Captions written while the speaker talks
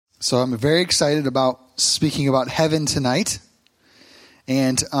So I'm very excited about speaking about heaven tonight.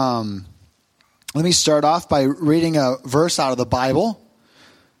 And let me start off by reading a verse out of the Bible.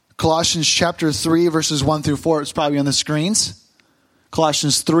 Colossians chapter 3, verses 1 through 4. It's probably on the screens.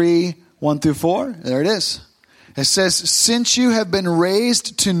 Colossians 3, 1 through 4. There it is. It says, "Since you have been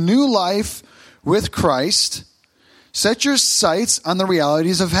raised to new life with Christ, set your sights on the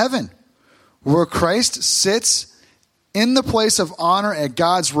realities of heaven, where Christ sits in the place of honor at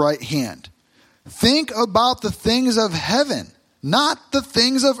God's right hand. Think about the things of heaven, not the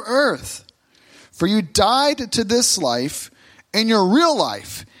things of earth. For you died to this life, and your real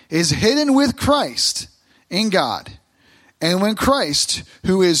life is hidden with Christ in God. And when Christ,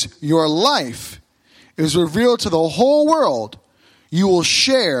 who is your life, is revealed to the whole world, you will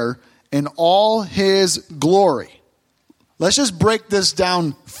share in all his glory." Let's just break this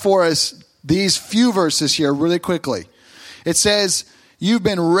down for us, these few verses here really quickly. It says, you've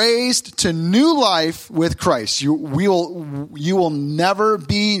been raised to new life with Christ. You will never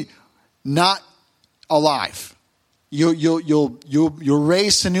be not alive. You're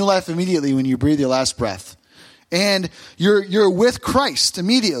raised to new life immediately when you breathe your last breath. And you're with Christ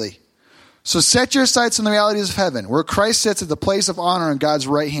immediately. So set your sights on the realities of heaven, where Christ sits at the place of honor on God's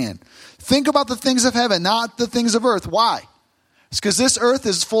right hand. Think about the things of heaven, not the things of earth. Why? It's because this earth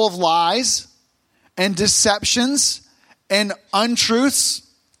is full of lies and deceptions and untruths,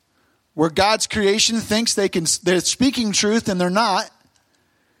 where God's creation thinks they're speaking truth and they're not.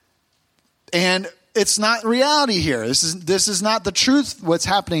 And it's not reality here. This is not the truth what's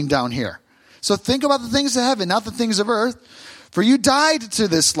happening down here. So think about the things of heaven, not the things of earth. For you died to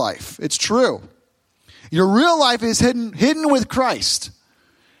this life. It's true. Your real life is hidden with Christ.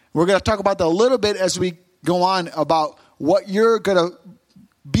 We're going to talk about that a little bit as we go on about what you're going to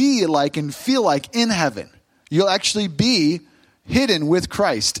be like and feel like in heaven. You'll actually be hidden with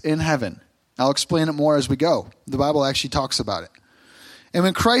Christ in heaven. I'll explain it more as we go. The Bible actually talks about it. And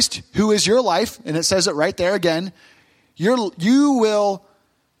when Christ, who is your life, and it says it right there again, you will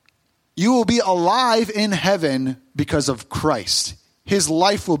be alive in heaven because of Christ. His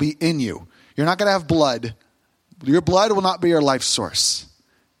life will be in you. You're not going to have blood. Your blood will not be your life source.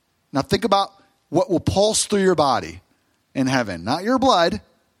 Now think about what will pulse through your body in heaven. Not your blood.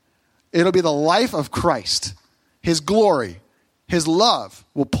 It'll be the life of Christ. His glory, his love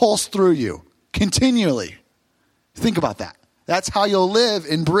will pulse through you continually. Think about that. That's how you'll live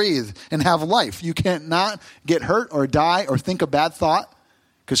and breathe and have life. You can't not get hurt or die or think a bad thought,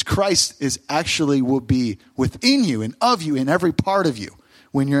 because Christ will be within you and of you in every part of you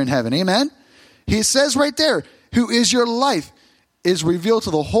when you're in heaven. Amen? He says right there, who is your life is revealed to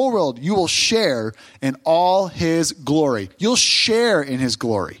the whole world. You will share in all his glory. You'll share in his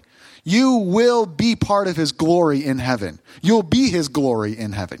glory. You will be part of his glory in heaven. You'll be his glory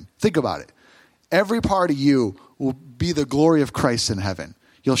in heaven. Think about it. Every part of you will be the glory of Christ in heaven.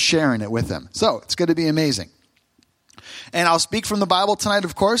 You'll share in it with him. So it's going to be amazing. And I'll speak from the Bible tonight,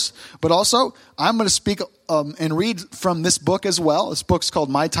 of course, but also I'm going to speak and read from this book as well. This book's called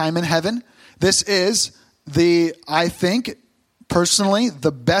My Time in Heaven. This is I think, personally,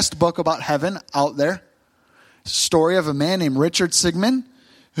 the best book about heaven out there. Story of a man named Richard Sigmund,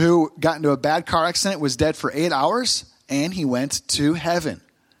 who got into a bad car accident, was dead for 8 hours, and he went to heaven.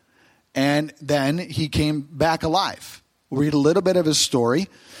 And then he came back alive. We'll read a little bit of his story.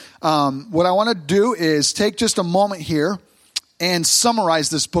 What I want to do is take just a moment here and summarize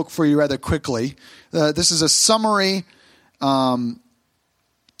this book for you rather quickly. This is a summary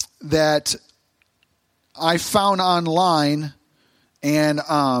that I found online, and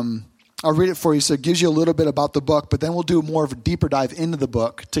I'll read it for you so it gives you a little bit about the book, but then we'll do more of a deeper dive into the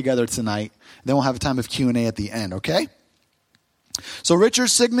book together tonight. Then we'll have a time of Q&A at the end, okay? So Richard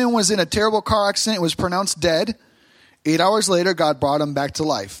Sigmund was in a terrible car accident, was pronounced dead. 8 hours later, God brought him back to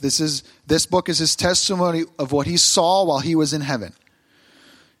life. This book is his testimony of what he saw while he was in heaven.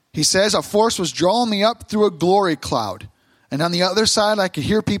 He says, "A force was drawing me up through a glory cloud, and on the other side I could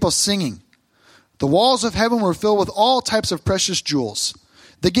hear people singing. The walls of heaven were filled with all types of precious jewels.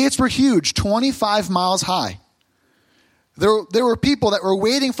 The gates were huge, 25 miles high. There were people that were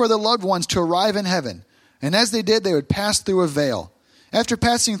waiting for their loved ones to arrive in heaven, and as they did, they would pass through a veil. After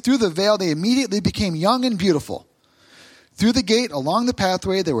passing through the veil, they immediately became young and beautiful. Through the gate, along the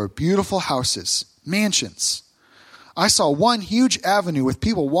pathway, there were beautiful houses, mansions. I saw one huge avenue with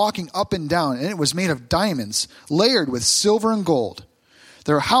people walking up and down, and it was made of diamonds, layered with silver and gold.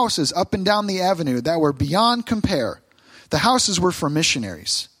 There were houses up and down the avenue that were beyond compare. The houses were for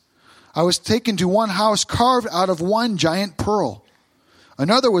missionaries. I was taken to one house carved out of one giant pearl.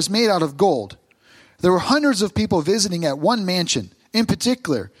 Another was made out of gold. There were hundreds of people visiting at one mansion. In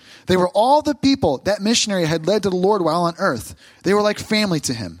particular, they were all the people that missionary had led to the Lord while on earth. They were like family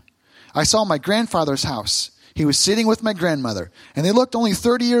to him. I saw my grandfather's house. He was sitting with my grandmother, and they looked only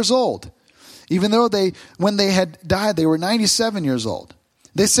 30 years old. Even though when they had died, they were 97 years old.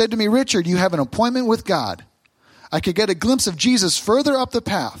 They said to me, Richard, you have an appointment with God. I could get a glimpse of Jesus further up the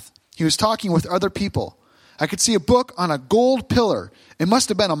path. He was talking with other people. I could see a book on a gold pillar. It must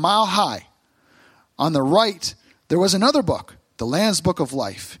have been a mile high. On the right, there was another book, the Lamb's Book of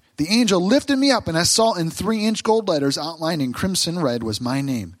Life. The angel lifted me up, and I saw in 3-inch gold letters outlined in crimson red was my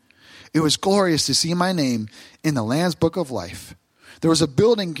name. It was glorious to see my name in the Lamb's Book of Life. There was a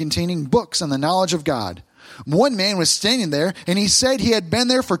building containing books on the knowledge of God. One man was standing there, and he said he had been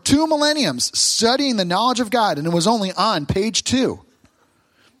there for 2 millenniums studying the knowledge of God, and it was only on page 2.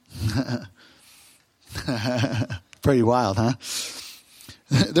 Pretty wild, huh?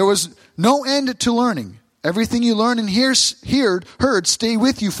 There was no end to learning. Everything you learned and heard stay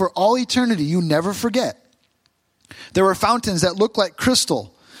with you for all eternity. You never forget. There were fountains that looked like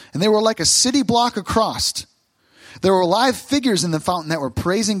crystal, and they were like a city block across. There were live figures in the fountain that were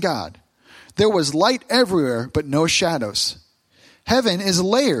praising God. There was light everywhere, but no shadows. Heaven is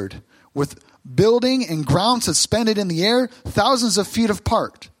layered with building and ground suspended in the air, thousands of feet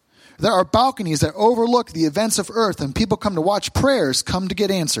apart. There are balconies that overlook the events of earth, and people come to watch prayers come to get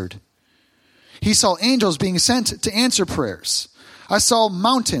answered. He saw angels being sent to answer prayers. I saw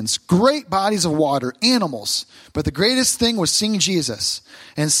mountains, great bodies of water, animals. But the greatest thing was seeing Jesus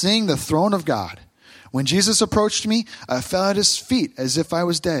and seeing the throne of God. When Jesus approached me, I fell at his feet as if I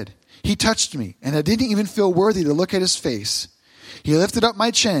was dead. He touched me, and I didn't even feel worthy to look at his face. He lifted up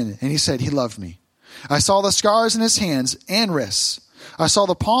my chin, and he said he loved me. I saw the scars in his hands and wrists. I saw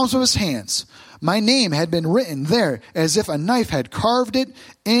the palms of his hands. My name had been written there as if a knife had carved it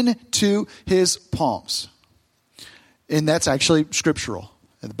into his palms. And that's actually scriptural.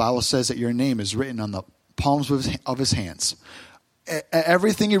 The Bible says that your name is written on the palms of his hands.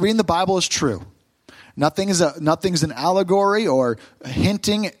 Everything you read in the Bible is true. Nothing's an allegory or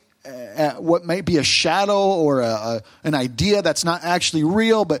hinting at what might be a shadow or an idea that's not actually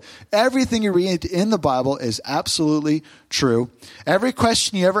real, but everything you read in the Bible is absolutely true. Every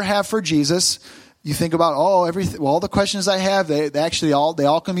question you ever have for Jesus, you think about, all the questions I have, they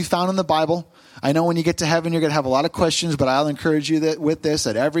all can be found in the Bible. I know when you get to heaven, you're going to have a lot of questions, but I'll encourage you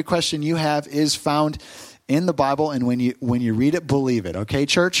that every question you have is found in the Bible, and when you read it, believe it. Okay,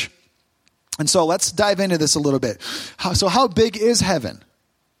 church? And so let's dive into this a little bit. So how big is heaven?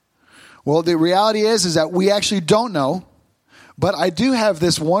 Well, the reality is that we actually don't know, but I do have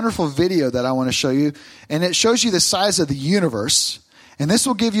this wonderful video that I want to show you, and it shows you the size of the universe, and this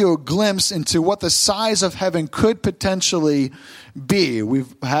will give you a glimpse into what the size of heaven could potentially be. We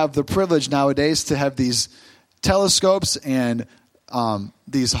have the privilege nowadays to have these telescopes and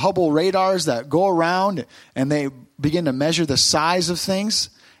these Hubble radars that go around, and they begin to measure the size of things.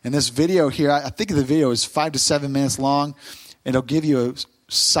 And this video here, I think the video is 5 to 7 minutes long. It'll give you a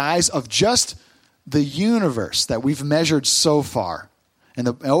size of just the universe that we've measured so far. And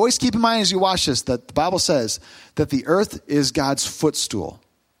always keep in mind as you watch this that the Bible says that the earth is God's footstool.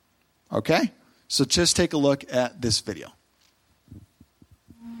 Okay? So just take a look at this video.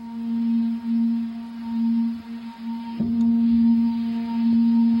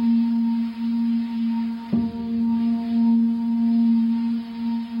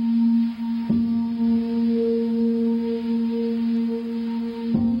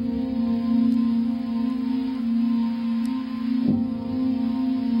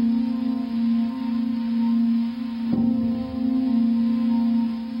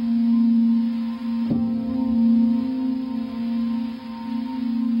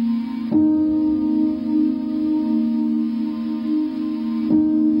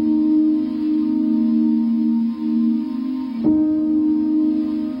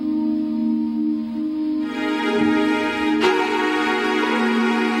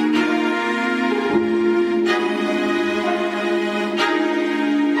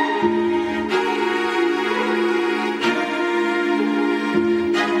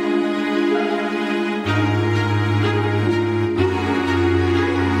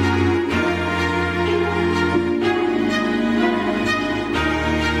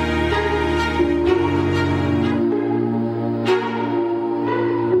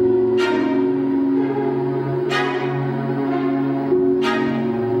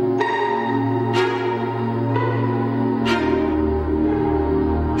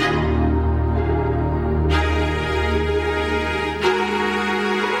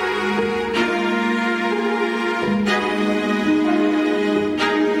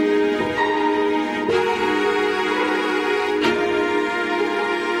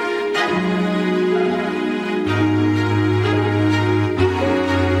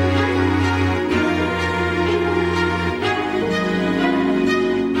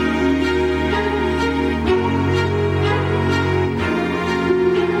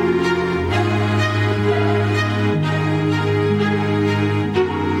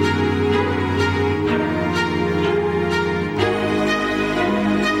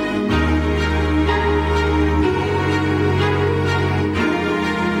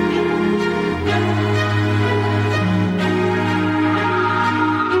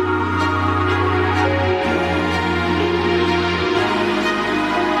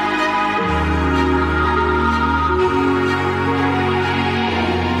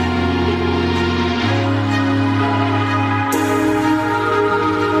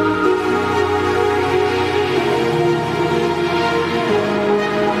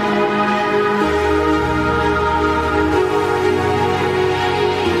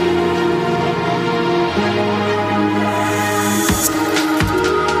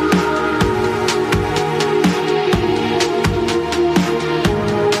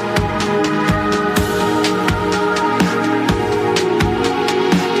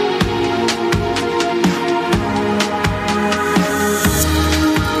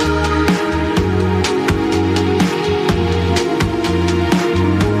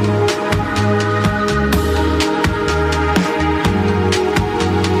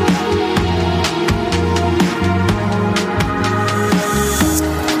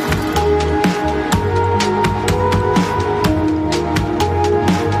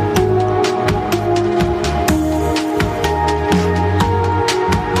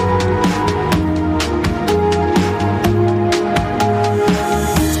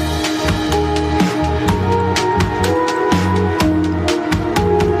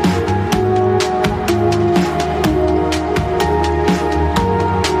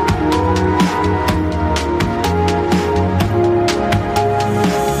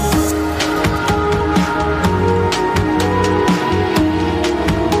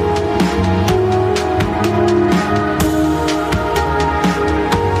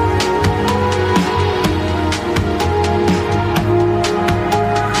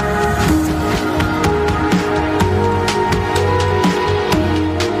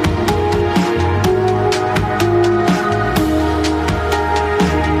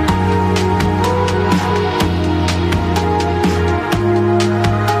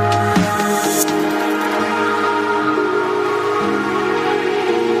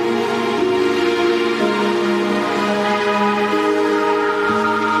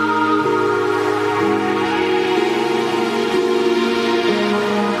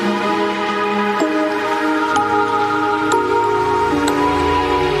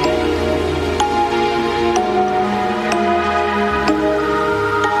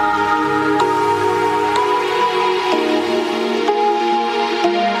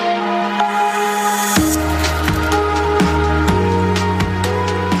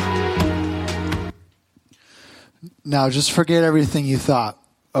 Now just forget everything you thought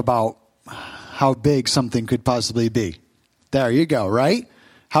about how big something could possibly be. There you go, right?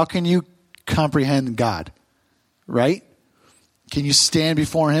 How can you comprehend God, right? Can you stand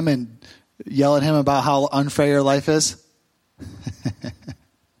before him and yell at him about how unfair your life is?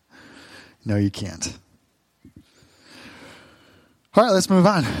 No, you can't. All right, let's move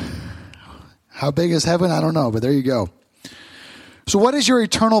on. How big is heaven? I don't know, but there you go. So what is your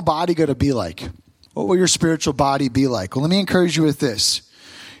eternal body going to be like? What will your spiritual body be like? Well, let me encourage you with this.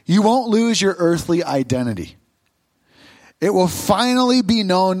 You won't lose your earthly identity. It will finally be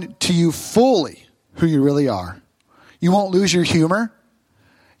known to you fully who you really are. You won't lose your humor.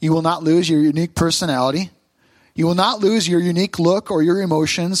 You will not lose your unique personality. You will not lose your unique look or your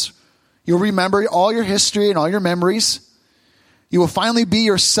emotions. You'll remember all your history and all your memories. You will finally be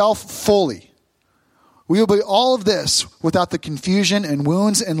yourself fully. We will be all of this without the confusion and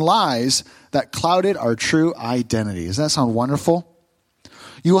wounds and lies that clouded our true identity. Does that sound wonderful?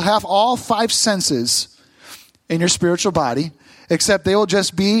 You will have all 5 senses in your spiritual body, except they will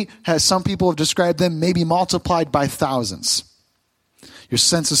just be, as some people have described them, maybe multiplied by thousands. Your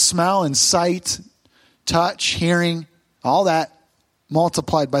sense of smell and sight, touch, hearing, all that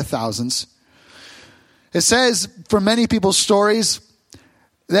multiplied by thousands. It says, for many people's stories,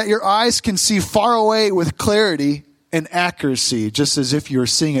 that your eyes can see far away with clarity and accuracy, just as if you were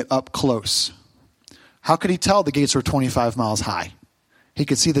seeing it up close. How could he tell the gates were 25 miles high? He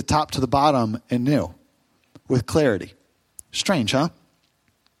could see the top to the bottom and knew with clarity. Strange, huh?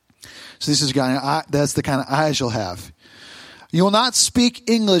 So this is that's the kind of eyes you'll have. You will not speak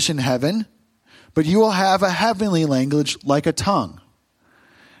English in heaven, but you will have a heavenly language like a tongue.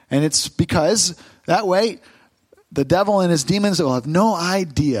 And it's because that way the devil and his demons will have no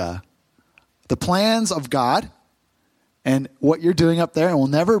idea the plans of God and what you're doing up there, and will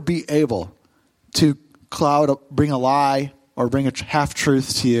never be able to bring a lie or bring a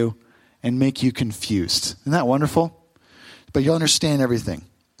half-truth to you and make you confused. Isn't that wonderful? But you'll understand everything.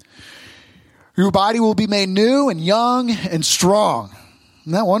 Your body will be made new and young and strong.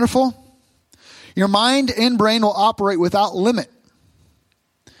 Isn't that wonderful? Your mind and brain will operate without limit.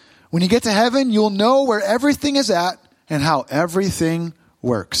 When you get to heaven, you'll know where everything is at and how everything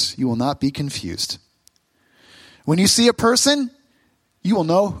works. You will not be confused. When you see a person, you will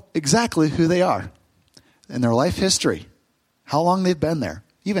know exactly who they are and their life history, how long they've been there,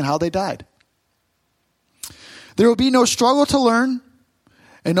 even how they died. There will be no struggle to learn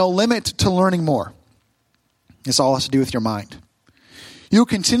and no limit to learning more. This all has to do with your mind. You will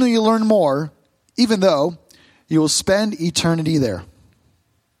continually learn more, even though you will spend eternity there.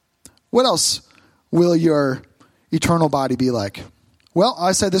 What else will your eternal body be like? Well,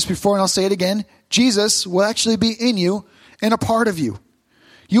 I said this before and I'll say it again. Jesus will actually be in you and a part of you.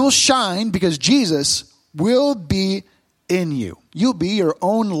 You will shine because Jesus will be in you. You'll be your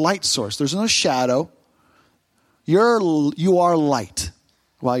own light source. There's no shadow. You are light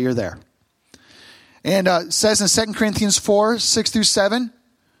while you're there. And it says in 2 Corinthians 4, 6 through 7,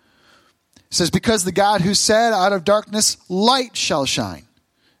 it says, because the God who said out of darkness light shall shine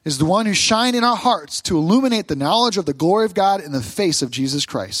is the one who shined in our hearts to illuminate the knowledge of the glory of God in the face of Jesus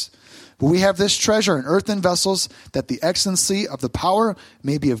Christ. But we have this treasure in earthen vessels, that the excellency of the power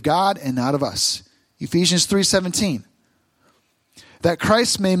may be of God and not of us. Ephesians 3:17. That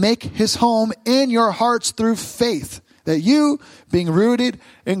Christ may make his home in your hearts through faith, that you, being rooted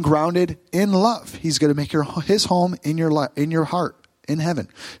and grounded in love, he's going to make his home in your heart, in heaven.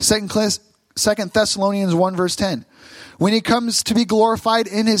 2 Thessalonians 1 verse 10. When he comes to be glorified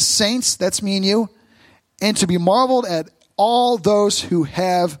in his saints, that's me and you, and to be marveled at all those who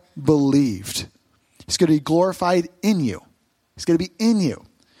have believed. He's going to be glorified in you. He's going to be in you.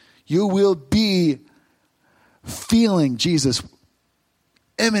 You will be feeling Jesus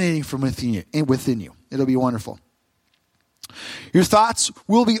emanating from within you. It'll be wonderful. Your thoughts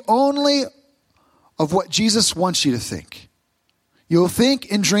will be only of what Jesus wants you to think. You'll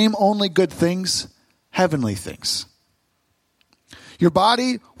think and dream only good things, heavenly things. Your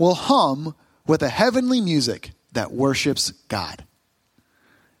body will hum with a heavenly music that worships God.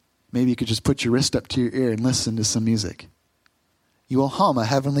 Maybe you could just put your wrist up to your ear and listen to some music. You will hum a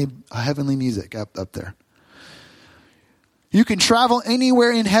heavenly music up there. You can travel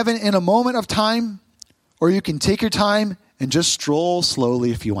anywhere in heaven in a moment of time, or you can take your time and just stroll slowly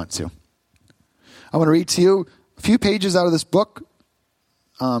if you want to. I want to read to you a few pages out of this book,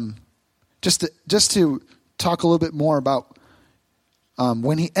 just to talk a little bit more about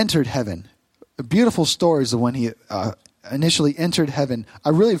when he entered heaven. Beautiful stories of when he initially entered heaven. I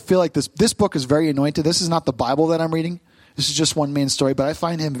really feel like this book is very anointed. This is not the Bible that I'm reading. This is just one man's story, but I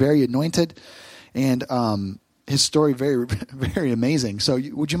find him very anointed. And his story very, very amazing. So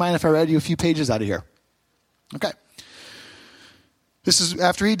would you mind if I read you a few pages out of here? Okay. This is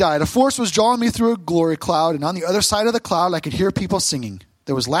after he died. A force was drawing me through a glory cloud, and on the other side of the cloud I could hear people singing.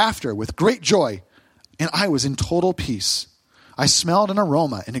 There was laughter with great joy, and I was in total peace. I smelled an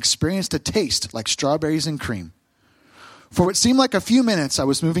aroma and experienced a taste like strawberries and cream. For what seemed like a few minutes, I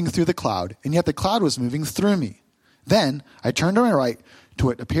was moving through the cloud, and yet the cloud was moving through me. Then I turned to my right to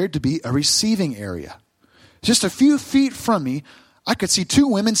what appeared to be a receiving area. Just a few feet from me, I could see two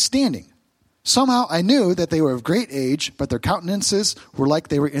women standing. Somehow I knew that they were of great age, but their countenances were like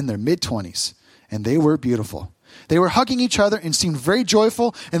they were in their mid-20s, and they were beautiful. They were hugging each other and seemed very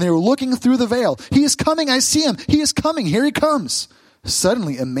joyful, and they were looking through the veil. He is coming, I see him. He is coming, here he comes.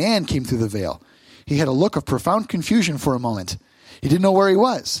 Suddenly a man came through the veil. He had a look of profound confusion for a moment. He didn't know where he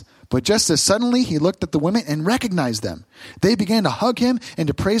was, but just as suddenly he looked at the women and recognized them. They began to hug him and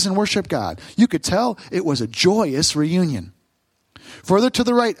to praise and worship God. You could tell it was a joyous reunion. Further to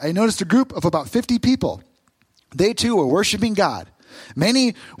the right, I noticed a group of about 50 people. They too were worshiping God.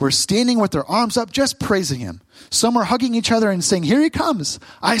 Many were standing with their arms up, just praising him. Some were hugging each other and saying, here he comes.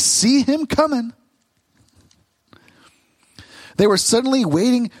 I see him coming. They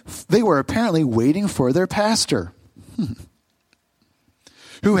were apparently waiting for their pastor,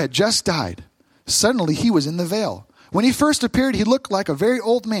 who had just died. Suddenly he was in the veil. When he first appeared, he looked like a very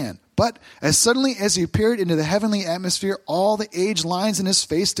old man. But as suddenly as he appeared into the heavenly atmosphere, all the age lines in his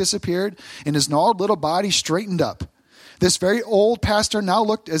face disappeared, and his gnarled little body straightened up. This very old pastor now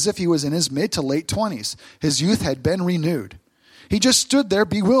looked as if he was in his mid to late 20s. His youth had been renewed. He just stood there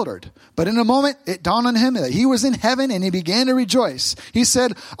bewildered. But in a moment, it dawned on him that he was in heaven, and he began to rejoice. He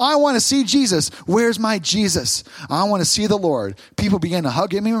said, I want to see Jesus. Where's my Jesus? I want to see the Lord. People began to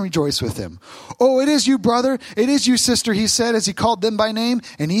hug him and rejoice with him. Oh, it is you, brother. It is you, sister, he said as he called them by name.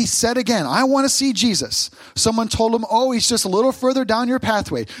 And he said again, I want to see Jesus. Someone told him, oh, he's just a little further down your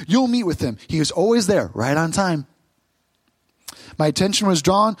pathway. You'll meet with him. He was always there, right on time. My attention was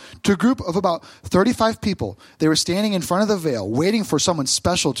drawn to a group of about 35 people. They were standing in front of the veil, waiting for someone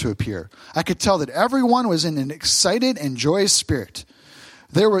special to appear. I could tell that everyone was in an excited and joyous spirit.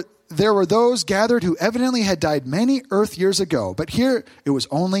 There were those gathered who evidently had died many earth years ago, but here it was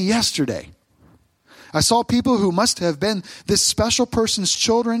only yesterday. I saw people who must have been this special person's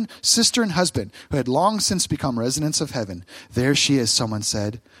children, sister, and husband, who had long since become residents of heaven. There she is, someone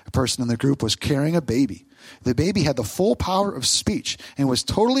said. A person in the group was carrying a baby. The baby had the full power of speech and was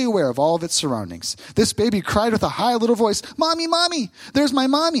totally aware of all of its surroundings. This baby cried with a high little voice, Mommy, Mommy, there's my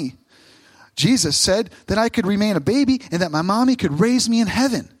mommy. Jesus said that I could remain a baby and that my mommy could raise me in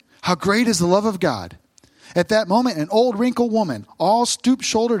heaven. How great is the love of God. At that moment, an old wrinkled woman, all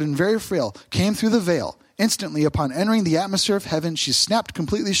stoop-shouldered and very frail, came through the veil. Instantly, upon entering the atmosphere of heaven, she snapped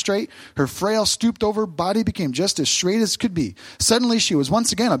completely straight. Her frail, stooped-over body became just as straight as could be. Suddenly, she was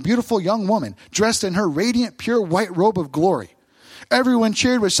once again a beautiful young woman, dressed in her radiant, pure white robe of glory. Everyone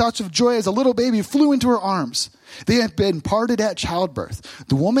cheered with shouts of joy as a little baby flew into her arms. They had been parted at childbirth.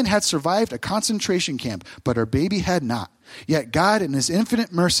 The woman had survived a concentration camp, but her baby had not. Yet God, in his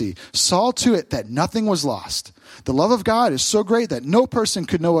infinite mercy, saw to it that nothing was lost. The love of God is so great that no person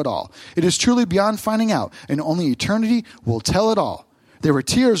could know it all. It is truly beyond finding out, and only eternity will tell it all. There were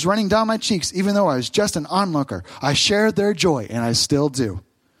tears running down my cheeks, even though I was just an onlooker. I shared their joy, and I still do.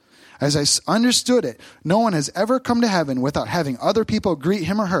 As I understood it, no one has ever come to heaven without having other people greet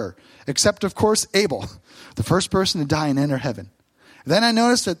him or her, except, of course, Abel, the first person to die and enter heaven. Then I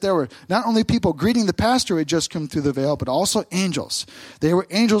noticed that there were not only people greeting the pastor who had just come through the veil, but also angels. They were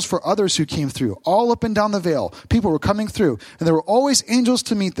angels for others who came through. All up and down the veil, people were coming through, and there were always angels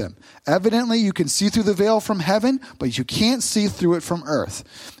to meet them. Evidently, you can see through the veil from heaven, but you can't see through it from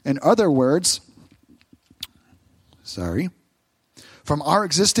earth. In other words, from our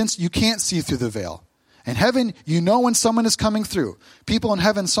existence, you can't see through the veil. In heaven, you know when someone is coming through. People in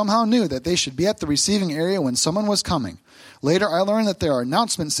heaven somehow knew that they should be at the receiving area when someone was coming. Later, I learned that there are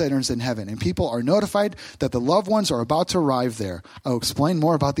announcement centers in heaven, and people are notified that the loved ones are about to arrive there. I'll explain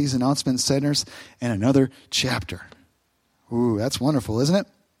more about these announcement centers in another chapter. Ooh, that's wonderful, isn't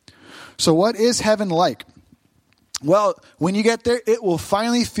it? So what is heaven like? Well, when you get there, it will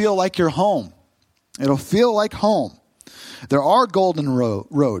finally feel like you're home. It'll feel like home. There are golden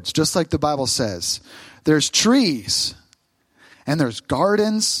roads, just like the Bible says. There's trees, and there's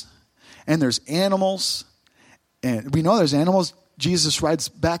gardens, and there's animals. And we know there's animals. Jesus rides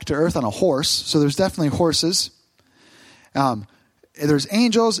back to earth on a horse, so there's definitely horses. There's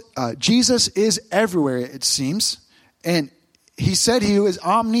angels. Jesus is everywhere, it seems. And he said he was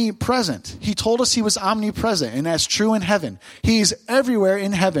omnipresent. He told us he was omnipresent, and that's true in heaven. He's everywhere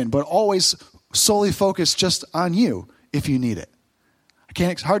in heaven, but always solely focused just on you if you need it.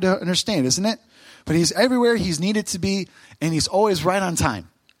 It's hard to understand, isn't it? But he's everywhere he's needed to be, and he's always right on time.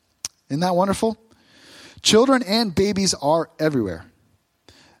 Isn't that wonderful? Children and babies are everywhere.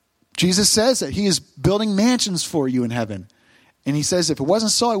 Jesus says that he is building mansions for you in heaven. And he says, if it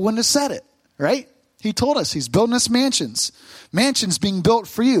wasn't so, I wouldn't have said it, right? He told us he's building us mansions. Mansions being built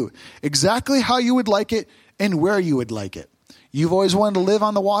for you. Exactly how you would like it and where you would like it. You've always wanted to live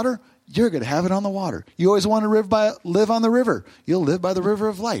on the water. You're going to have it on the water. You always want to live on the river. You'll live by the river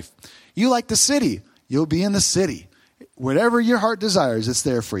of life. You like the city. You'll be in the city. Whatever your heart desires, it's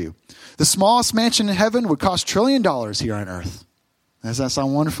there for you. The smallest mansion in heaven would cost $1 trillion here on earth. Does that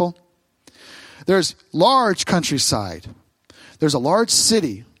sound wonderful? There's large countryside. There's a large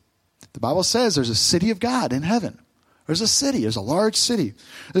city. The Bible says there's a city of God in heaven. There's a city. There's a large city.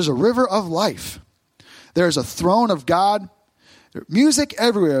 There's a river of life. There's a throne of God. There's music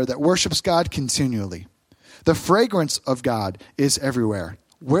everywhere that worships God continually. The fragrance of God is everywhere.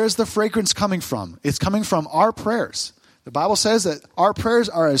 Where's the fragrance coming from? It's coming from our prayers. The Bible says that our prayers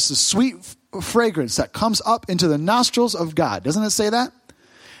are as the sweet fragrance that comes up into the nostrils of God. Doesn't it say that?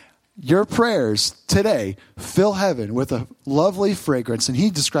 Your prayers today fill heaven with a lovely fragrance, and he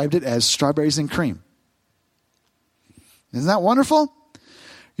described it as strawberries and cream. Isn't that wonderful?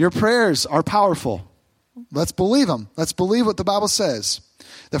 Your prayers are powerful. Let's believe them. Let's believe what the Bible says.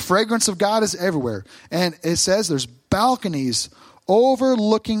 The fragrance of God is everywhere. And it says there's balconies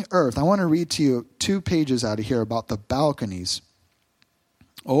overlooking earth. I want to read to you 2 pages out of here about the balconies.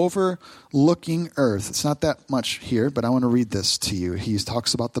 Overlooking earth. It's not that much here, but I want to read this to you. He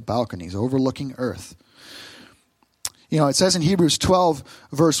talks about the balconies overlooking earth. You know, it says in Hebrews 12,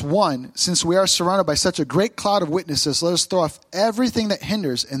 verse 1, since we are surrounded by such a great cloud of witnesses, let us throw off everything that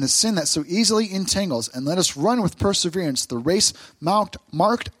hinders and the sin that so easily entangles, and let us run with perseverance the race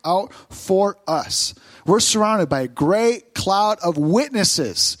marked out for us. We're surrounded by a great cloud of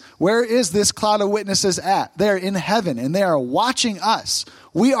witnesses. Where is this cloud of witnesses at? They're in heaven, and they are watching us.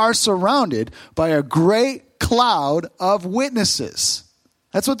 We are surrounded by a great cloud of witnesses.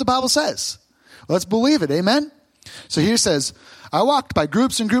 That's what the Bible says. Let's believe it. Amen? So here it says, I walked by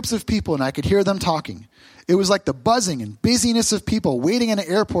groups and groups of people, and I could hear them talking. It was like the buzzing and busyness of people waiting in an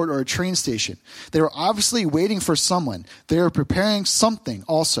airport or a train station. They were obviously waiting for someone. They were preparing something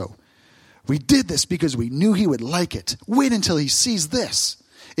also. We did this because we knew he would like it. Wait until he sees this.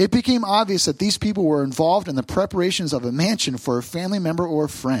 It became obvious that these people were involved in the preparations of a mansion for a family member or a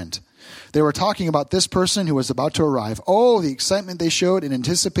friend. They were talking about this person who was about to arrive. Oh, the excitement they showed in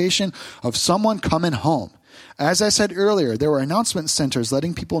anticipation of someone coming home. As I said earlier, there were announcement centers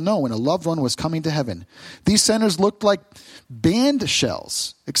letting people know when a loved one was coming to heaven. These centers looked like band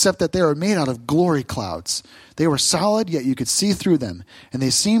shells, except that they were made out of glory clouds. They were solid, yet you could see through them, and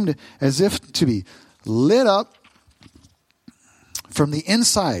they seemed as if to be lit up from the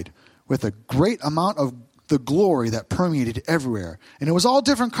inside with a great amount of the glory that permeated everywhere. And it was all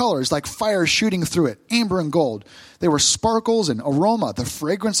different colors, like fire shooting through it, amber and gold. They were sparkles and aroma, the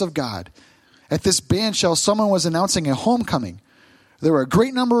fragrance of God. At this band shell, someone was announcing a homecoming. There were a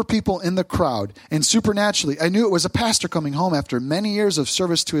great number of people in the crowd, and supernaturally, I knew it was a pastor coming home after many years of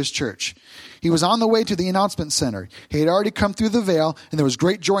service to his church. He was on the way to the announcement center. He had already come through the veil, and there was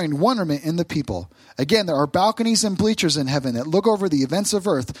great joy and wonderment in the people. Again, there are balconies and bleachers in heaven that look over the events of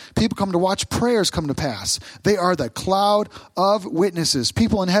earth. People come to watch prayers come to pass. They are the cloud of witnesses.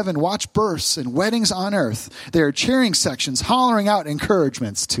 People in heaven watch births and weddings on earth. They are cheering sections, hollering out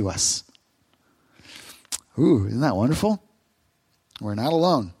encouragements to us. Ooh, isn't that wonderful? We're not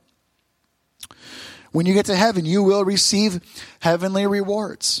alone. When you get to heaven, you will receive heavenly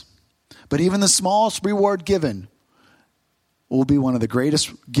rewards. But even the smallest reward given will be one of the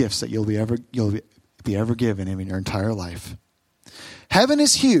greatest gifts that you'll be ever given in your entire life. Heaven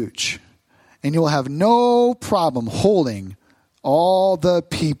is huge, and you will have no problem holding all the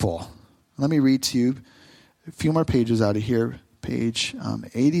people. Let me read to you a few more pages out of here. Page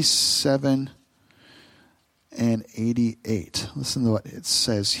 87 and 88. Listen to what it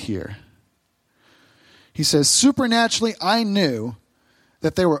says here. He says, supernaturally, I knew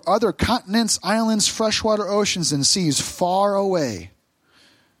that there were other continents, islands, freshwater oceans, and seas far away.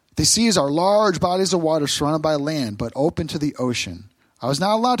 The seas are large bodies of water surrounded by land, but open to the ocean. I was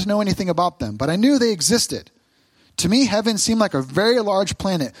not allowed to know anything about them, but I knew they existed. To me, heaven seemed like a very large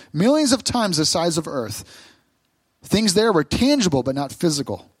planet, millions of times the size of Earth. Things there were tangible, but not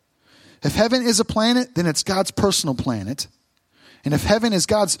physical. If heaven is a planet, then it's God's personal planet. And if heaven is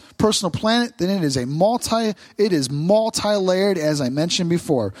God's personal planet, then it is multi-layered, as I mentioned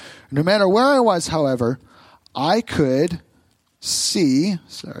before. No matter where I was, however, I could see,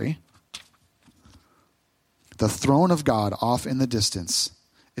 the throne of God off in the distance.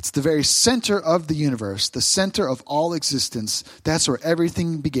 It's the very center of the universe, the center of all existence. That's where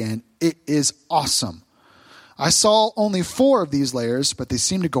everything began. It is awesome. I saw only 4 of these layers, but they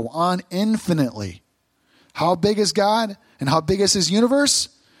seem to go on infinitely. How big is God and how big is his universe?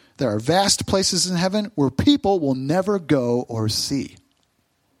 There are vast places in heaven where people will never go or see.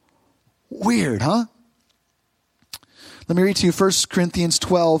 Weird, huh? Let me read to you 1 Corinthians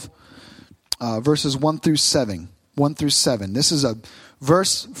 12, verses 1 through 7. 1 through 7. This is a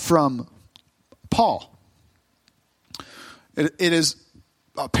verse from Paul. It is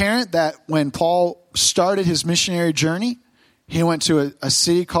apparent that when Paul started his missionary journey, he went to a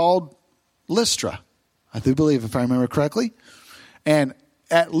city called Lystra, I do believe, if I remember correctly. And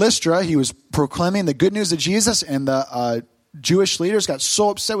at Lystra, he was proclaiming the good news of Jesus, and the Jewish leaders got so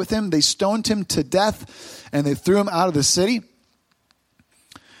upset with him, they stoned him to death, and they threw him out of the city.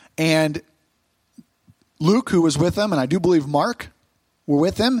 And Luke, who was with them, and I do believe Mark were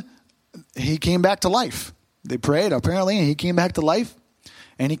with him, he came back to life. They prayed, apparently, and he came back to life.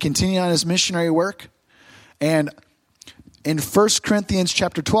 And he continued on his missionary work. And in 1 Corinthians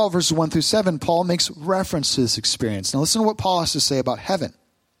chapter 12, verses 1 through 7, Paul makes reference to this experience. Now listen to what Paul has to say about heaven.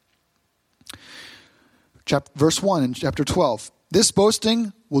 Verse 1 in chapter 12. This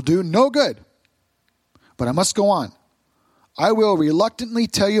boasting will do no good, but I must go on. I will reluctantly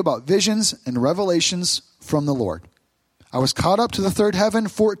tell you about visions and revelations from the Lord. I was caught up to the third heaven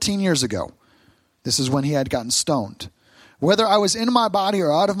 14 years ago. This is when he had gotten stoned. Whether I was in my body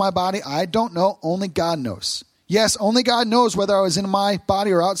or out of my body, I don't know. Only God knows. Yes, only God knows whether I was in my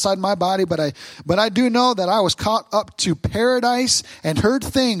body or outside my body, but I do know that I was caught up to paradise and heard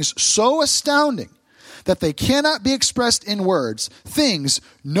things so astounding that they cannot be expressed in words, things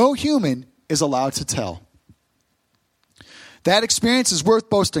no human is allowed to tell. That experience is worth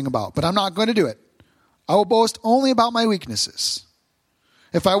boasting about, but I'm not going to do it. I will boast only about my weaknesses.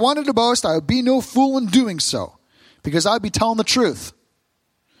 If I wanted to boast, I would be no fool in doing so, because I'd be telling the truth.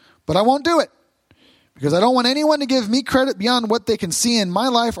 But I won't do it, because I don't want anyone to give me credit beyond what they can see in my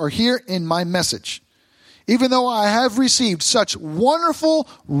life or hear in my message. Even though I have received such wonderful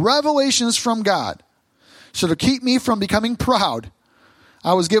revelations from God, so to keep me from becoming proud,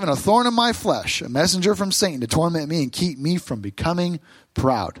 I was given a thorn in my flesh, a messenger from Satan to torment me and keep me from becoming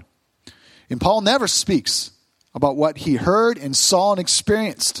proud. And Paul never speaks about what he heard and saw and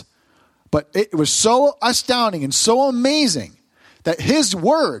experienced. But it was so astounding and so amazing that his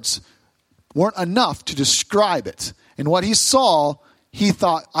words weren't enough to describe it. And what he saw, he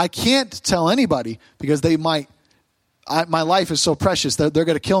thought, I can't tell anybody because my life is so precious that they're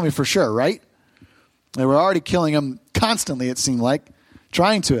going to kill me for sure, right? They were already killing him constantly, it seemed like,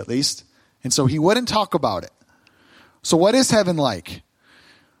 trying to at least. And so he wouldn't talk about it. So what is heaven like?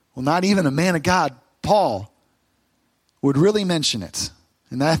 Well, not even a man of God, Paul, would really mention it.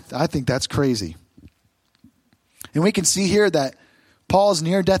 And I think that's crazy. And we can see here that Paul's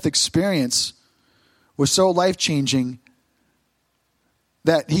near-death experience was so life-changing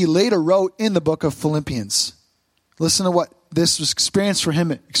that he later wrote in the book of Philippians. Listen to what this was experiencing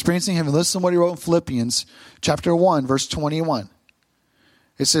heaven. Listen to what he wrote in Philippians chapter 1, verse 21.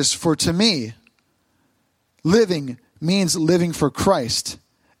 It says, for to me, living means living for Christ,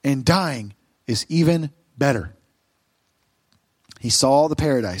 and dying is even better. He saw the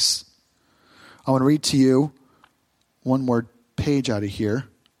paradise. I want to read to you one more page out of here.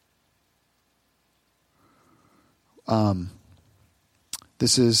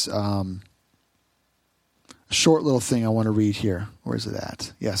 This is a short little thing I want to read here. Where is it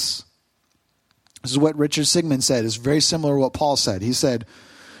at? Yes. This is what Richard Sigmund said. It's very similar to what Paul said. He said,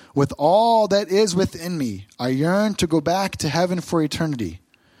 with all that is within me, I yearn to go back to heaven for eternity.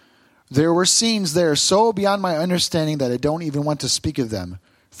 There were scenes there so beyond my understanding that I don't even want to speak of them,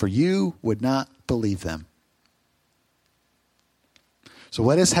 for you would not believe them. So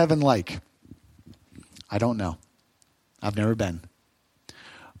what is heaven like? I don't know. I've never been.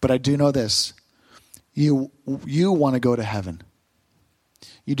 But I do know this. You want to go to heaven.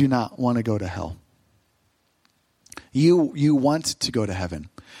 You do not want to go to hell. You want to go to heaven.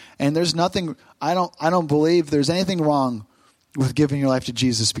 And there's nothing, I don't believe there's anything wrong with giving your life to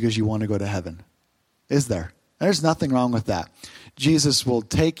Jesus because you want to go to heaven. Is there? There's nothing wrong with that. Jesus will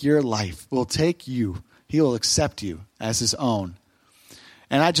take your life, will take you. He will accept you as his own.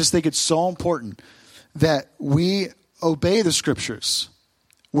 And I just think it's so important that we obey the scriptures,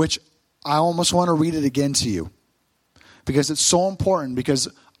 which I almost want to read it again to you because it's so important. Because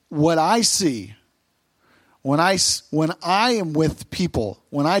what I see when I am with people,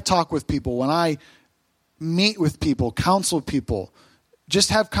 when I talk with people, when I meet with people, counsel people,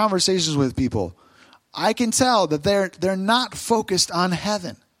 just have conversations with people, I can tell that they're not focused on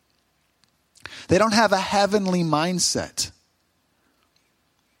heaven. They don't have a heavenly mindset.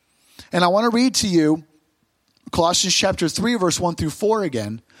 And I want to read to you Colossians chapter 3, verse 1 through 4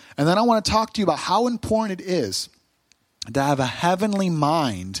 again. And then I want to talk to you about how important it is to have a heavenly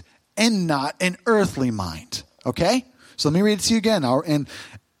mind and not an earthly mind. Okay? So let me read it to you again. In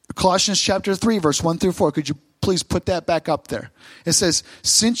Colossians chapter 3, verse 1 through 4, could you please put that back up there? It says,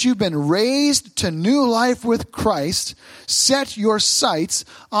 since you've been raised to new life with Christ, set your sights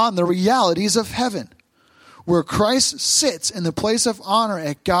on the realities of heaven, where Christ sits in the place of honor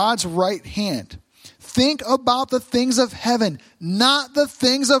at God's right hand. Think about the things of heaven, not the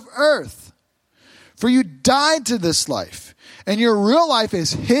things of earth. For you died to this life, and your real life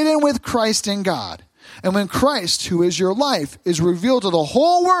is hidden with Christ in God. And when Christ, who is your life, is revealed to the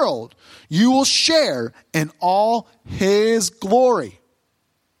whole world, you will share in all his glory.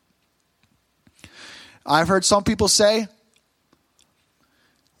 I've heard some people say,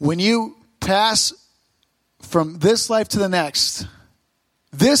 when you pass from this life to the next,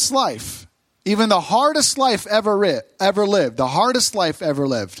 this life, even the hardest life ever lived, the hardest life ever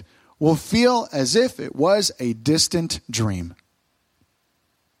lived, will feel as if it was a distant dream.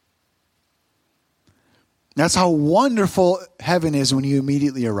 That's how wonderful heaven is when you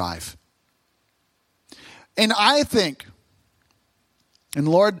immediately arrive. And I think, and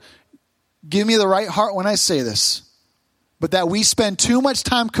Lord, give me the right heart when I say this, but that we spend too much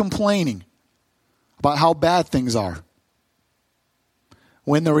time complaining about how bad things are.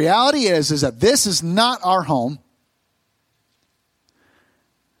 When the reality is that this is not our home.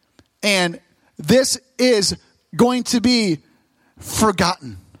 And this is going to be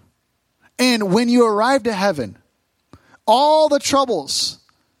forgotten. And when you arrive to heaven, all the troubles,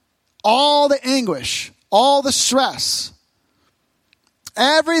 all the anguish, all the stress,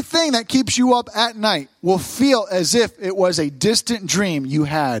 everything that keeps you up at night will feel as if it was a distant dream you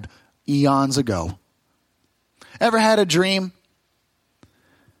had eons ago. Ever had a dream?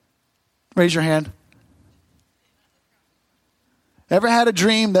 Raise your hand. Ever had a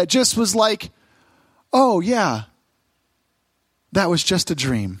dream that just was like, oh yeah, that was just a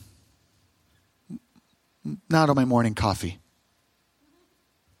dream. Not on my morning coffee.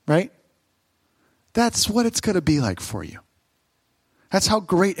 Right? That's what it's going to be like for you. That's how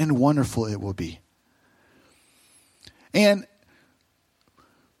great and wonderful it will be. And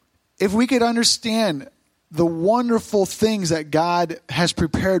if we could understand the wonderful things that God has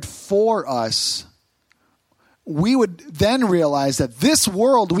prepared for us, we would then realize that this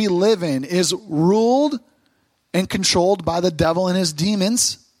world we live in is ruled and controlled by the devil and his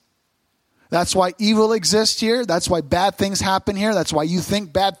demons. That's why evil exists here. That's why bad things happen here. That's why you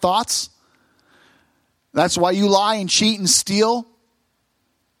think bad thoughts. That's why you lie and cheat and steal.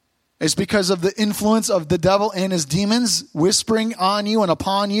 It's because of the influence of the devil and his demons whispering on you and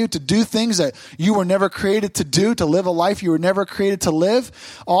upon you to do things that you were never created to do, to live a life you were never created to live.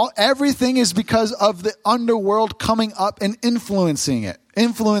 Everything is because of the underworld coming up and influencing it,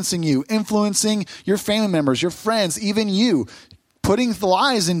 influencing you, influencing your family members, your friends, even you, putting the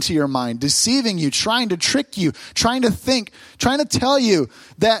lies into your mind, deceiving you, trying to trick you, trying to think, trying to tell you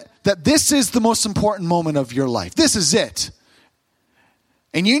that this is the most important moment of your life. This is it.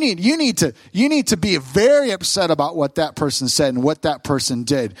 And you need to be very upset about what that person said and what that person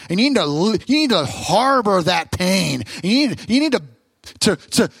did. And you need to harbor that pain. You need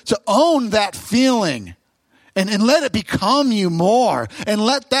to own that feeling. And let it become you more. And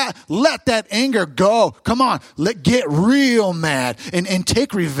let that anger go. Come on, get real mad and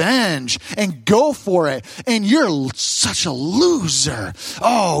take revenge and go for it. And you're such a loser.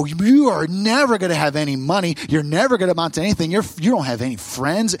 Oh, you are never going to have any money. You're never going to amount to anything. You don't have any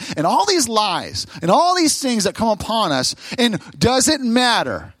friends. And all these lies and all these things that come upon us. And does it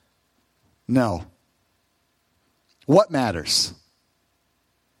matter? No. What matters?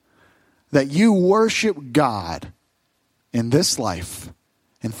 That you worship God in this life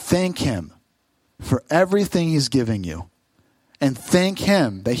and thank him for everything he's giving you. And thank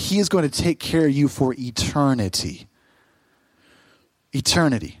him that he is going to take care of you for eternity.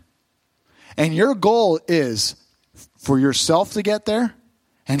 Eternity. And your goal is for yourself to get there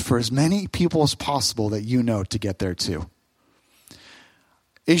and for as many people as possible that you know to get there too.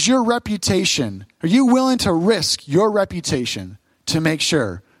 Is your reputation, are you willing to risk your reputation to make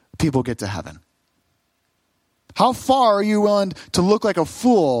sure people get to heaven? How far are you willing to look like a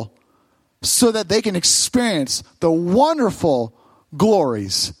fool so that they can experience the wonderful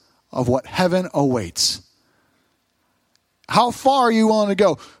glories of what heaven awaits? How far are you willing to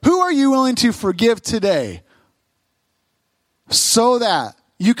go? Who are you willing to forgive today so that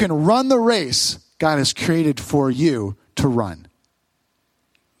you can run the race God has created for you to run?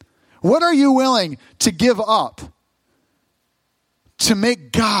 What are you willing to give up to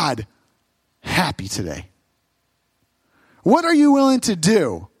make God happy today? What are you willing to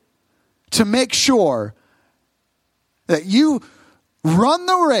do to make sure that you run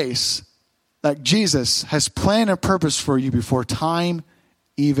the race that Jesus has planned and purpose for you before time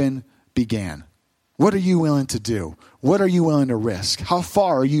even began? What are you willing to do? What are you willing to risk? How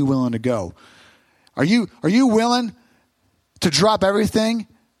far are you willing to go? Are you willing to drop everything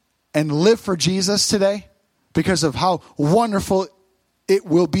and live for Jesus today because of how wonderful it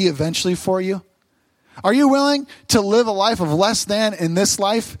will be eventually for you? Are you willing to live a life of less than in this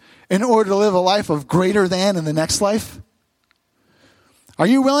life in order to live a life of greater than in the next life? Are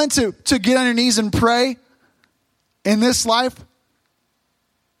you willing to get on your knees and pray in this life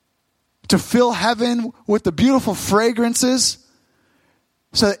to fill heaven with the beautiful fragrances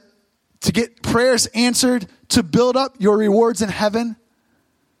so that to get prayers answered, to build up your rewards in heaven?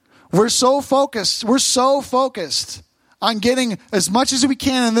 We're so focused on getting as much as we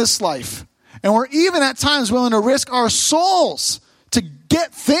can in this life. And we're even at times willing to risk our souls to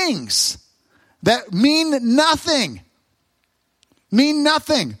get things that mean nothing.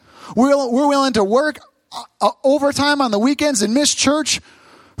 We're willing to work overtime on the weekends and miss church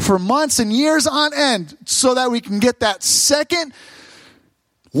for months and years on end so that we can get that second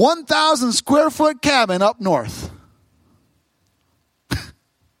 1,000 square foot cabin up north.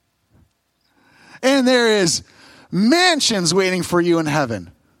 And there is mansions waiting for you in heaven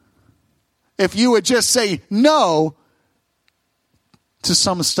if you would just say no to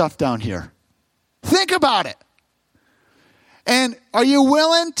some stuff down here. Think about it. And are you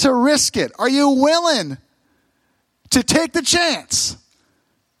willing to risk it? Are you willing to take the chance?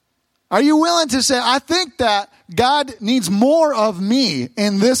 Are you willing to say, I think that God needs more of me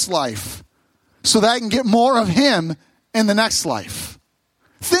in this life so that I can get more of him in the next life?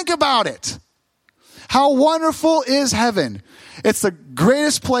 Think about it. How wonderful is heaven? It's the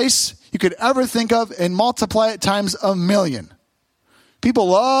greatest place you could ever think of, and multiply it times 1,000,000. People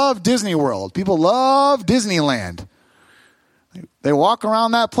love Disney World. People love Disneyland. They walk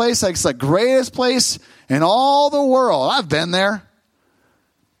around that place like it's the greatest place in all the world. I've been there.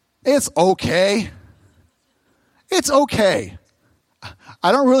 It's okay. It's okay.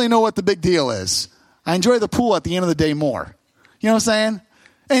 I don't really know what the big deal is. I enjoy the pool at the end of the day more. You know what I'm saying?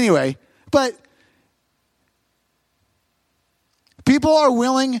 Anyway, but people are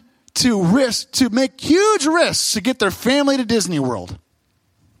willing to make huge risks to get their family to Disney World.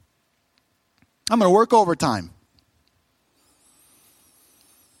 I'm going to work overtime.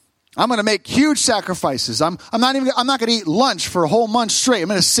 I'm going to make huge sacrifices. I'm not going to eat lunch for a whole month straight. I'm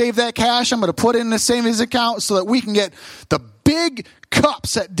going to save that cash. I'm going to put it in the savings account so that we can get the big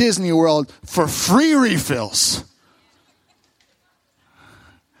cups at Disney World for free refills.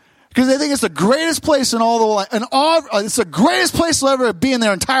 Because they think it's the greatest place in all the it's the greatest place they'll ever be in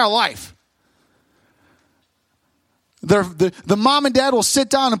their entire life. The mom and dad will sit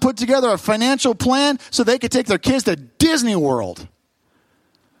down and put together a financial plan so they could take their kids to Disney World.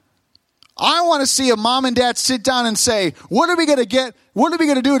 I want to see a mom and dad sit down and say, what are we going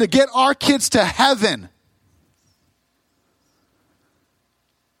to do to get our kids to heaven?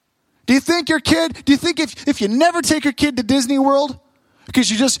 Do you think if you never take your kid to Disney World,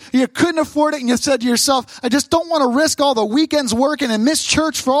 because you couldn't afford it and you said to yourself, I just don't want to risk all the weekends working and miss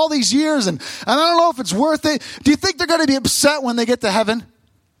church for all these years and I don't know if it's worth it. Do you think they're going to be upset when they get to heaven?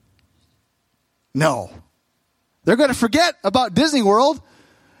 No. They're going to forget about Disney World.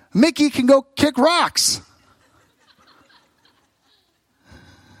 Mickey can go kick rocks.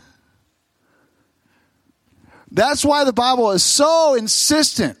 That's why the Bible is so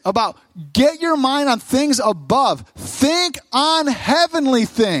insistent about get your mind on things above. Think on heavenly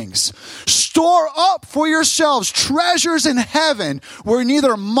things. Store up for yourselves treasures in heaven where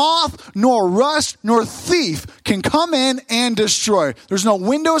neither moth nor rust nor thief can come in and destroy. There's no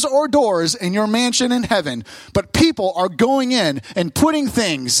windows or doors in your mansion in heaven, but people are going in and putting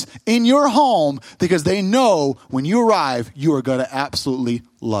things in your home because they know when you arrive, you are going to absolutely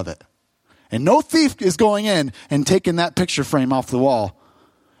love it. And no thief is going in and taking that picture frame off the wall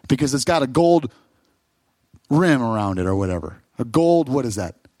because it's got a gold rim around it or whatever. A gold, what is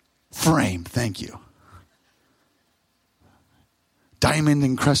that? Frame, thank you. Diamond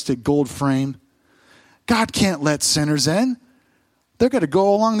encrusted gold frame. God can't let sinners in. They're going to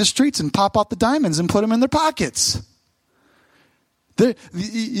go along the streets and pop out the diamonds and put them in their pockets.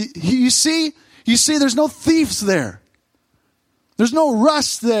 You see, there's no thieves there. There's no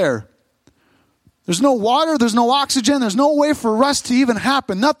rust there. There's no water, there's no oxygen, there's no way for rust to even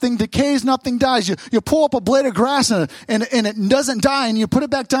happen. Nothing decays, nothing dies. You pull up a blade of grass and it doesn't die, and you put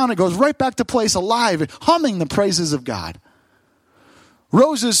it back down, it goes right back to place alive, humming the praises of God.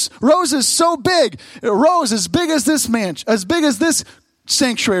 Rose is so big. A rose as big as this as big as this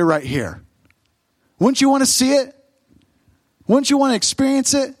sanctuary right here. Wouldn't you want to see it? Wouldn't you want to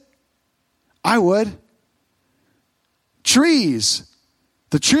experience it? I would. Trees.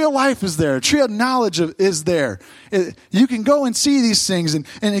 The tree of life is there. A tree of knowledge is there. You can go and see these things and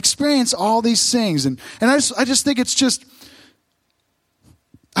experience all these things. And I just think it's just,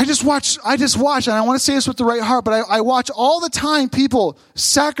 I just watch, and I want to say this with the right heart, but I watch all the time people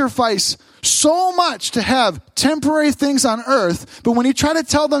sacrifice so much to have temporary things on earth, but when you try to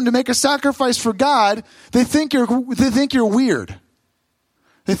tell them to make a sacrifice for God, they think you're weird.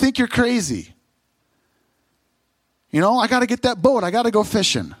 They think you're crazy. I got to get that boat. I got to go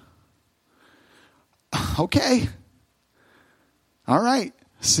fishing. Okay. All right.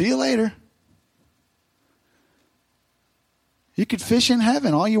 See you later. You could fish in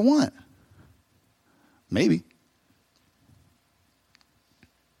heaven all you want. Maybe.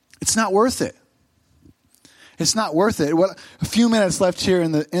 It's not worth it. It's not worth it. A few minutes left here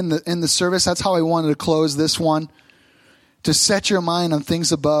in the service. That's how I wanted to close this one. To set your mind on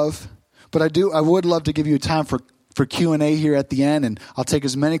things above. But I would love to give you time for Q&A here at the end, and I'll take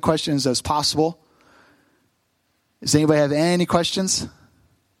as many questions as possible. Does anybody have any questions?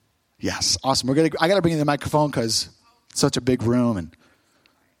 Yes, awesome. I got to bring you the microphone because it's such a big room, and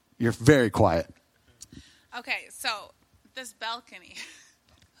you're very quiet. Okay, so this balcony.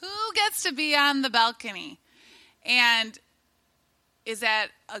 Who gets to be on the balcony? And is that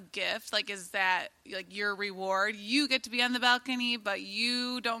a gift? Is that your reward? You get to be on the balcony, but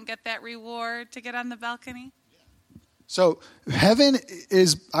you don't get that reward to get on the balcony? So heaven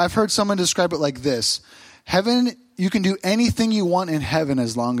is, I've heard someone describe it like this. Heaven, you can do anything you want in heaven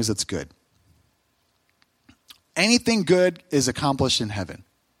as long as it's good. Anything good is accomplished in heaven.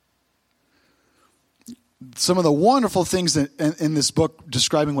 Some of the wonderful things in this book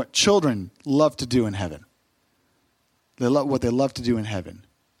describing what children love to do in heaven. What they love to do in heaven.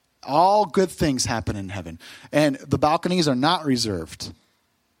 All good things happen in heaven. And the balconies are not reserved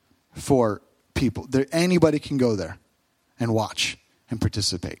for people. Anybody can go there and watch and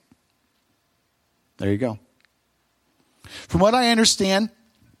participate. There you go. From what I understand,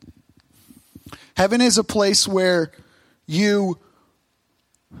 heaven is a place where you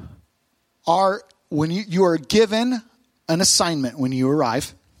are, when you are given an assignment when you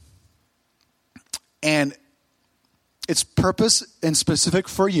arrive, and it's purpose and specific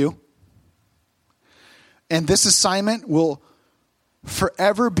for you, and this assignment will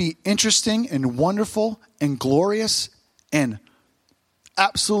forever be interesting and wonderful and glorious and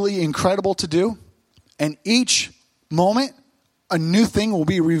absolutely incredible to do. And each moment, a new thing will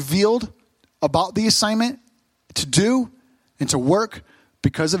be revealed about the assignment to do and to work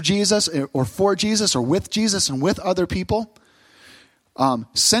because of Jesus or for Jesus or with Jesus and with other people.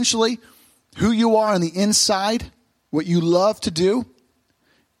 Essentially, who you are on the inside, what you love to do,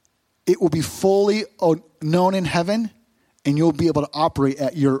 it will be fully known in heaven, and you'll be able to operate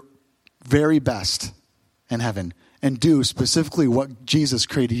at your very best in heaven and do specifically what Jesus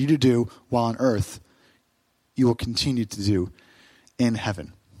created you to do while on earth. You will continue to do in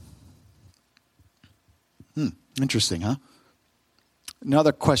heaven. Interesting, huh?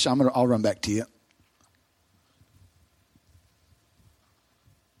 Another question. I'll run back to you.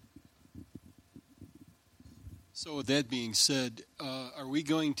 So with that being said, are we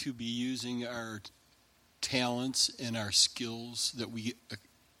going to be using our talents and our skills that we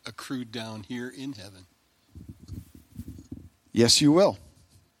accrued down here in heaven? Yes, you will.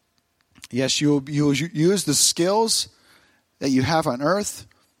 Yes, you'll use the skills that you have on earth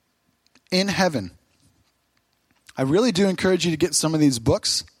in heaven. I really do encourage you to get some of these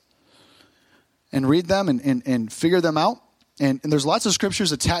books and read them and figure them out. And there's lots of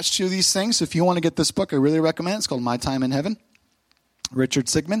scriptures attached to these things. If you want to get this book, I really recommend it. It's called My Time in Heaven, Richard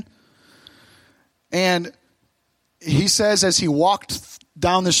Sigmund. And he says as he walked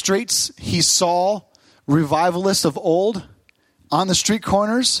down the streets, he saw revivalists of old on the street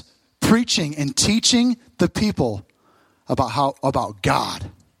corners preaching and teaching the people about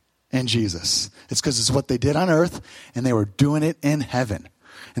God and Jesus. It's because it's what they did on earth, and they were doing it in heaven.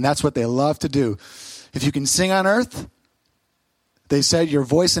 And that's what they love to do. If you can sing on earth, they said your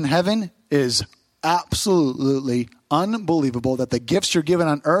voice in heaven is absolutely unbelievable, that the gifts you're given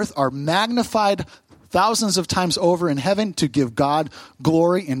on earth are magnified thousands of times over in heaven to give God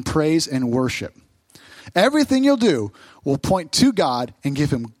glory and praise and worship. Everything you'll do will point to God and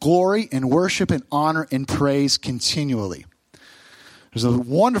give him glory and worship and honor and praise continually. There's a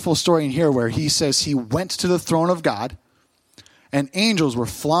wonderful story in here where he says he went to the throne of God and angels were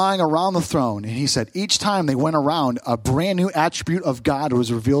flying around the throne. And he said each time they went around, a brand new attribute of God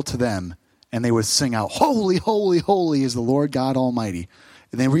was revealed to them. And they would sing out, holy, holy, holy is the Lord God Almighty.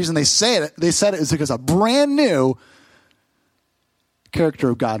 And the reason they said it is because a brand new character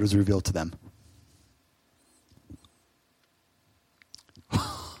of God was revealed to them.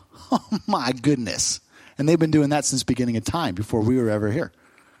 Oh my goodness. And they've been doing that since the beginning of time, before we were ever here.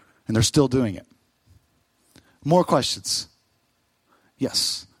 And they're still doing it. More questions?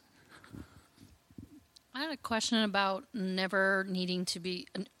 Yes. I had a question about never needing to be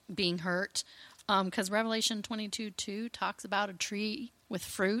being hurt. Because Revelation 22:2 talks about a tree with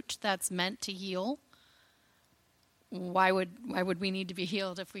fruit that's meant to heal. Why would we need to be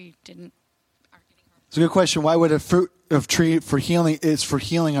healed if we aren't getting hurt? It's a good question. Why would a fruit of tree for healing is for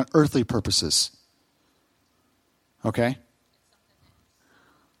healing on earthly purposes? Okay.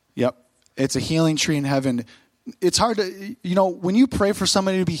 Yep. It's a healing tree in heaven. It's hard to, when you pray for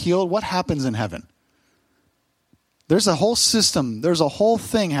somebody to be healed, what happens in heaven? There's a whole system. There's a whole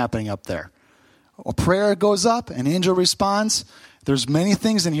thing happening up there. A prayer goes up, an angel responds. There's many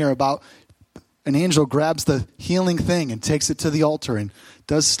things in here about an angel grabs the healing thing and takes it to the altar and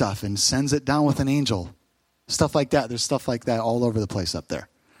does stuff and sends it down with an angel. Stuff like that. There's stuff like that all over the place up there.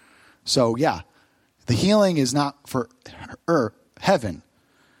 So, yeah, the healing is not for heaven.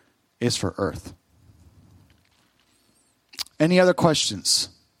 It's for earth. Any other questions?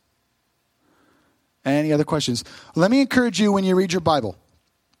 Any other questions? Let me encourage you when you read your Bible.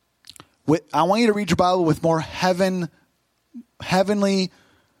 I want you to read your Bible with more heavenly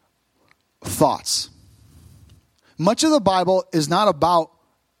thoughts. Much of the Bible is not about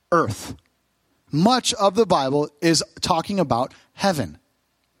earth. Much of the Bible is talking about heaven.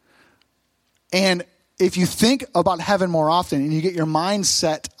 And if you think about heaven more often and you get your mind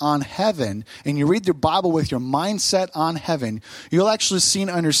set on heaven and you read the Bible with your mind set on heaven, you'll actually see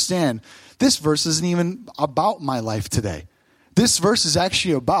and understand this verse isn't even about my life today. This verse is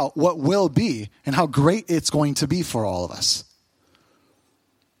actually about what will be and how great it's going to be for all of us.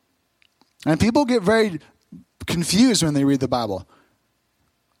 And people get very confused when they read the Bible.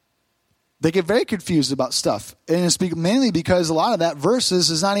 They get very confused about stuff. And it's mainly because a lot of that verses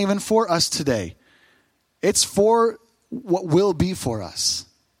is not even for us today. It's for what will be for us.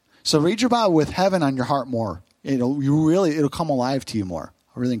 So read your Bible with heaven on your heart more. It'll come alive to you more.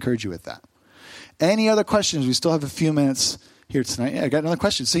 I really encourage you with that. Any other questions? We still have a few minutes here tonight. Yeah, I got another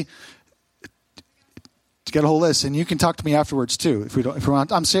question. See, to get a whole list, and you can talk to me afterwards too. If we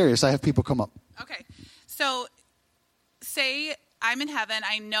want, I'm serious. I have people come up. Okay, so say I'm in heaven.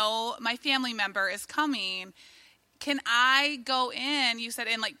 I know my family member is coming. Can I go in? You said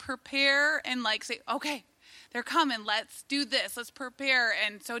and prepare and say, okay, they're coming. Let's do this. Let's prepare.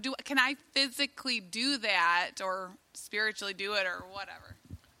 And so can I physically do that or spiritually do it or whatever?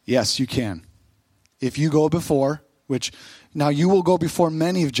 Yes, you can. If you go before, which now you will go before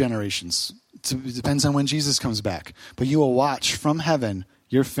many of generations. It depends on when Jesus comes back. But you will watch from heaven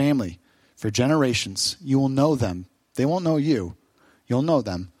your family for generations. You will know them. They won't know you. You'll know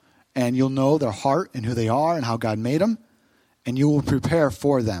them. And you'll know their heart and who they are and how God made them. And you will prepare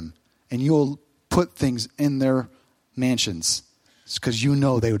for them. And you will put things in their mansions because you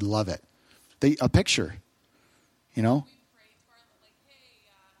know they would love it. A picture,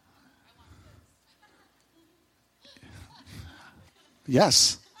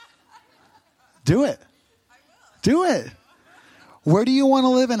 Yes. Do it. Do it. Where do you want to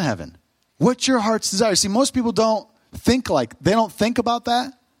live in heaven? What's your heart's desire? See, most people don't think about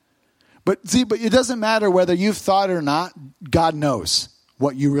that. But it doesn't matter whether you've thought it or not. God knows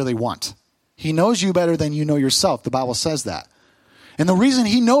what you really want. He knows you better than you know yourself. The Bible says that. And the reason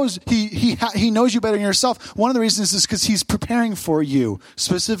he knows he knows you better than yourself, one of the reasons is because he's preparing for you,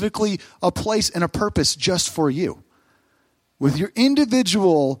 specifically a place and a purpose just for you, with your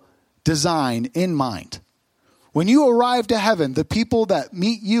individual design in mind. When you arrive to heaven, the people that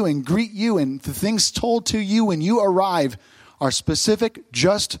meet you and greet you and the things told to you when you arrive are specific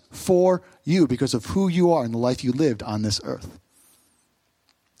just for you because of who you are and the life you lived on this earth.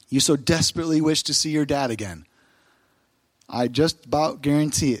 You so desperately wish to see your dad again. I just about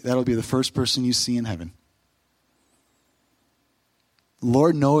guarantee it. That'll be the first person you see in heaven.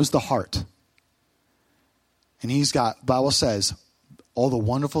 Lord knows the heart. And he's got, Bible says, all the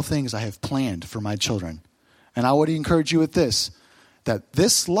wonderful things I have planned for my children. And I would encourage you with this, that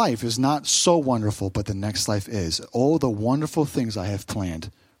this life is not so wonderful, but the next life is. Oh, the wonderful things I have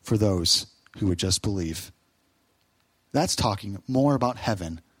planned for those who would just believe. That's talking more about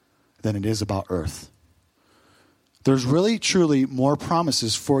heaven than it is about earth. There's really, truly more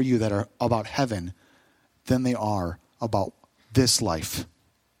promises for you that are about heaven than they are about this life.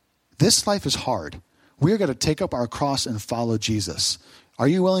 This life is hard. We are going to take up our cross and follow Jesus. Are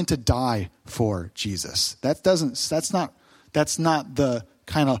you willing to die for Jesus? That's not the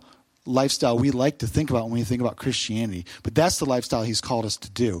kind of lifestyle we like to think about when we think about Christianity. But that's the lifestyle he's called us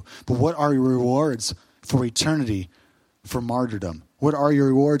to do. But what are your rewards for eternity for martyrdom? What are your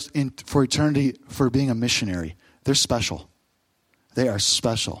rewards for eternity for being a missionary? They're special. They are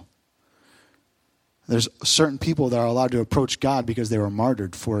special. There's certain people that are allowed to approach God because they were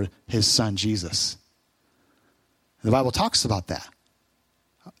martyred for his son, Jesus. The Bible talks about that.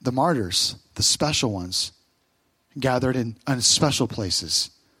 The martyrs, the special ones, gathered in special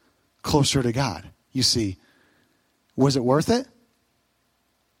places, closer to God. You see, was it worth it?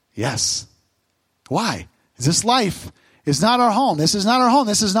 Yes. Why? This life is not our home. This is not our home.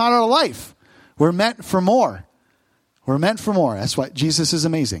 This is not our life. We're meant for more. We're meant for more. That's why Jesus is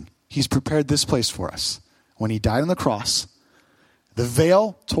amazing. He's prepared this place for us. When he died on the cross, the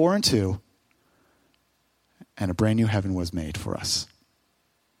veil tore in two, and a brand new heaven was made for us.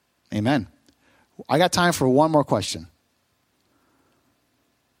 Amen. I got time for one more question.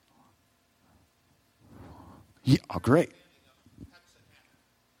 Yeah, oh, great.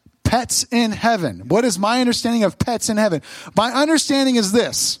 Pets in heaven. What is my understanding of pets in heaven? My understanding is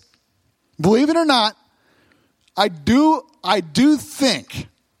this. Believe it or not, I do think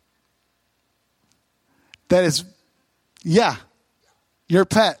that is, yeah, your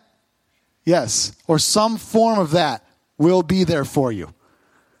pet, yes, or some form of that will be there for you.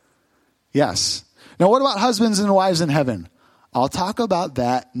 Yes. Now, what about husbands and wives in heaven? I'll talk about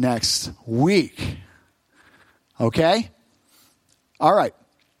that next week. Okay? All right.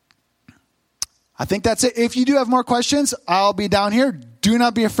 I think that's it. If you do have more questions, I'll be down here. Do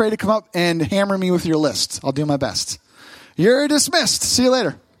not be afraid to come up and hammer me with your list. I'll do my best. You're dismissed. See you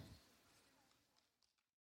later.